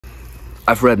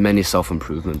I've read many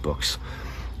self-improvement books,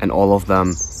 and all of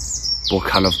them were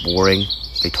kind of boring.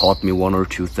 They taught me one or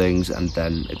two things, and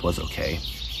then it was okay.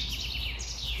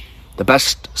 The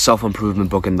best self-improvement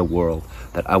book in the world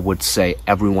that I would say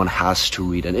everyone has to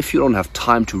read, and if you don't have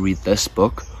time to read this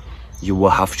book, you will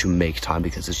have to make time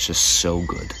because it's just so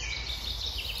good.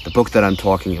 The book that I'm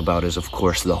talking about is, of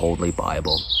course, the Holy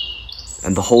Bible.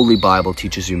 And the Holy Bible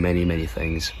teaches you many, many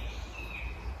things.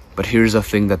 But here's a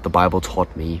thing that the Bible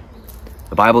taught me.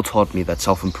 The Bible taught me that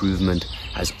self-improvement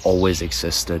has always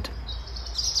existed.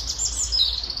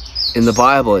 In the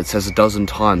Bible, it says a dozen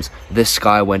times, this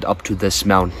guy went up to this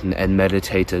mountain and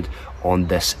meditated on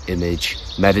this image,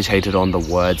 meditated on the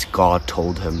words God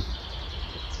told him.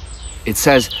 It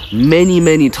says many,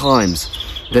 many times,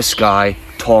 this guy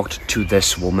talked to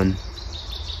this woman.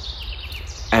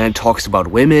 And it talks about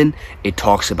women, it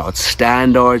talks about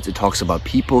standards, it talks about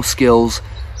people skills.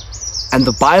 And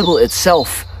the Bible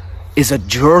itself is a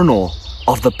journal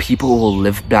of the people who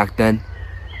lived back then.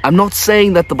 I'm not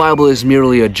saying that the Bible is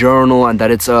merely a journal and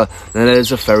that it's a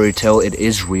fairy tale. It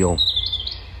is real.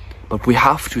 But we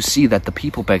have to see that the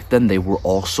people back then, they were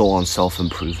also on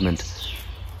self-improvement.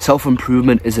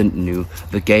 Self-improvement isn't new.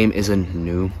 The game isn't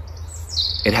new.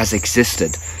 It has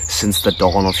existed since the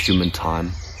dawn of human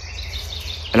time.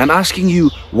 And I'm asking you,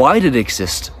 why did it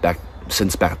exist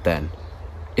since back then?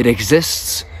 It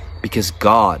exists because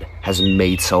God has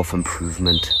made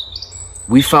self-improvement.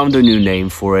 We found a new name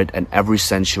for it, and every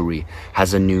century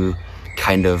has a new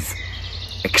kind of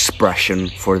expression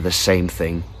for the same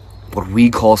thing. What we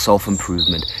call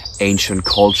self-improvement, ancient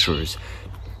cultures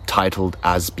titled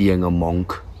as being a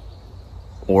monk,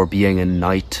 or being a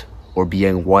knight, or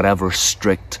being whatever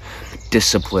strict,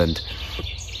 disciplined,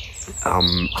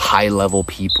 high-level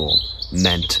people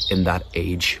meant in that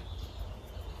age.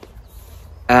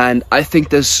 And I think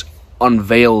this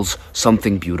unveils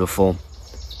something beautiful.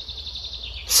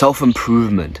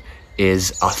 Self-improvement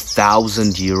is a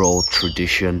 1,000-year-old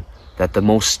tradition that the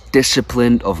most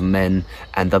disciplined of men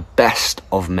and the best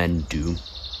of men do.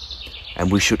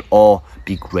 And we should all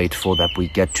be grateful that we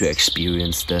get to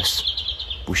experience this.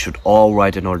 We should all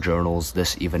write in our journals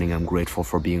this evening, I'm grateful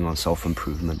for being on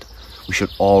self-improvement. We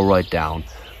should all write down,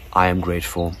 I am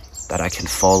grateful that I can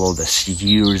follow this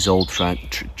years-old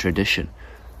tradition.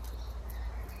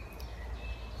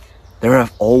 There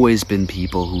have always been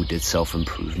people who did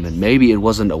self-improvement. Maybe it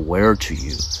wasn't aware to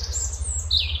you.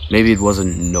 Maybe it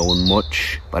wasn't known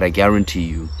much, but I guarantee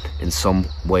you, in some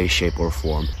way, shape, or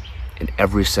form, in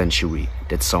every century,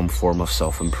 did some form of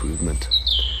self-improvement.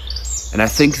 And I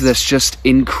think this just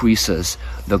increases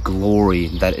the glory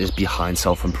that is behind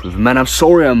self-improvement. Man, I'm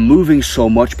sorry I'm moving so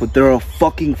much, but there are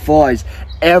fucking flies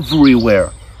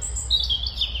everywhere.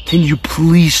 Can you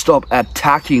please stop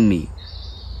attacking me?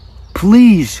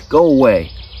 Please, go away.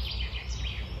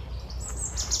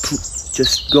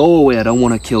 Just go away, I don't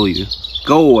want to kill you.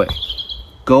 Go away.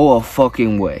 Go a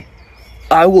fucking way.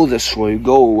 I will destroy you,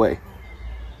 go away.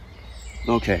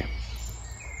 Okay.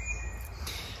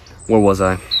 Where was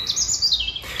I?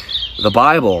 The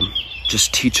Bible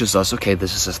just teaches us, okay,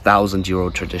 this is a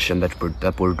 1,000-year-old tradition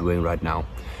that we're doing right now.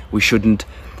 We shouldn't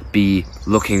be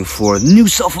looking for new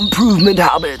self-improvement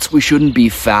habits. We shouldn't be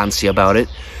fancy about it.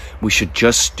 We should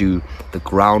just do the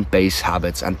ground-based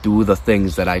habits and do the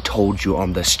things that I told you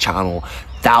on this channel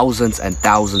thousands and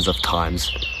thousands of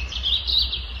times.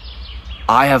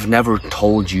 I have never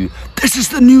told you, this is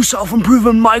the new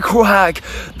self-improvement micro hack.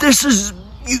 This is,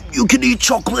 you can eat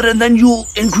chocolate and then you'll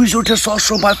increase your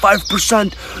testosterone by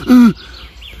 5%.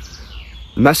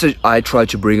 The message I try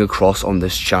to bring across on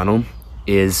this channel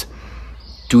is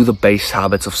do the base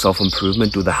habits of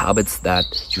self-improvement, do the habits that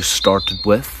you started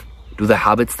with. Do the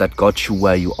habits that got you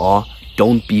where you are.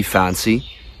 Don't be fancy.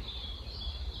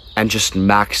 And just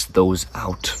max those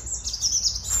out.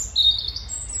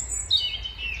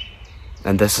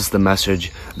 And this is the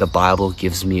message the Bible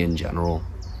gives me in general.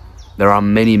 There are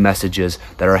many messages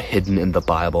that are hidden in the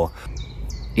Bible.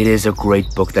 It is a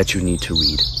great book that you need to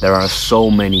read. There are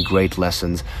so many great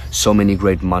lessons, so many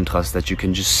great mantras that you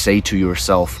can just say to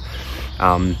yourself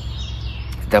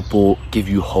that will give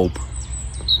you hope.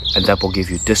 And that will give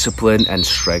you discipline and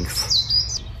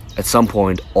strength. At some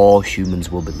point, all humans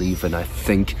will believe, and I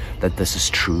think that this is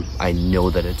true. I know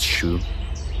that it's true.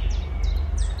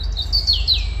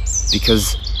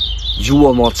 Because you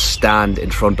will not stand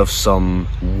in front of some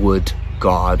wood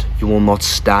god. You will not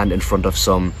stand in front of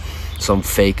some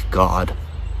fake god.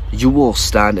 You will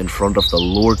stand in front of the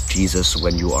Lord Jesus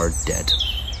when you are dead.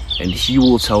 And he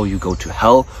will tell you go to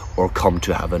hell or come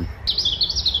to heaven.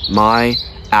 My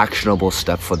actionable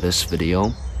step for this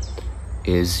video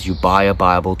is you buy a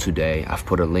Bible today. I've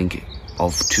put a link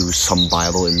to some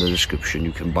Bible in the description.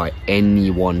 You can buy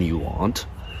any one you want.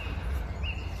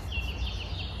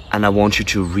 And I want you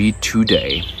to read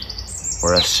today,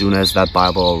 or as soon as that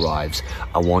Bible arrives,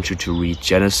 I want you to read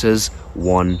Genesis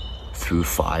 1 through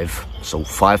 5. So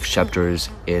 5 chapters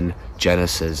in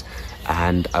Genesis.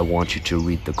 And I want you to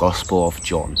read the Gospel of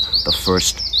John, the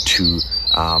first 2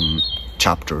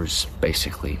 chapters,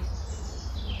 basically.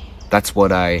 That's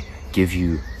what I give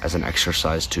you as an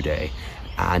exercise today.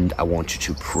 And I want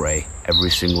you to pray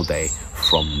every single day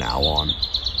from now on.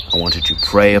 I want you to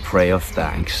pray a prayer of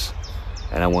thanks.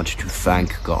 And I want you to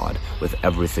thank God with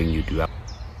everything you do.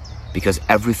 Because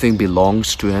everything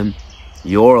belongs to Him.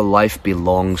 Your life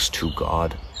belongs to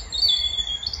God.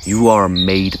 You are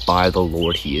made by the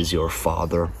Lord. He is your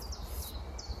Father.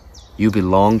 You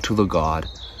belong to the God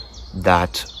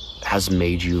that has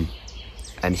made you.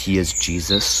 And He is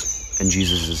Jesus. And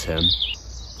Jesus is Him.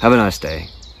 Have a nice day.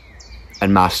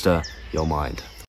 And master your mind.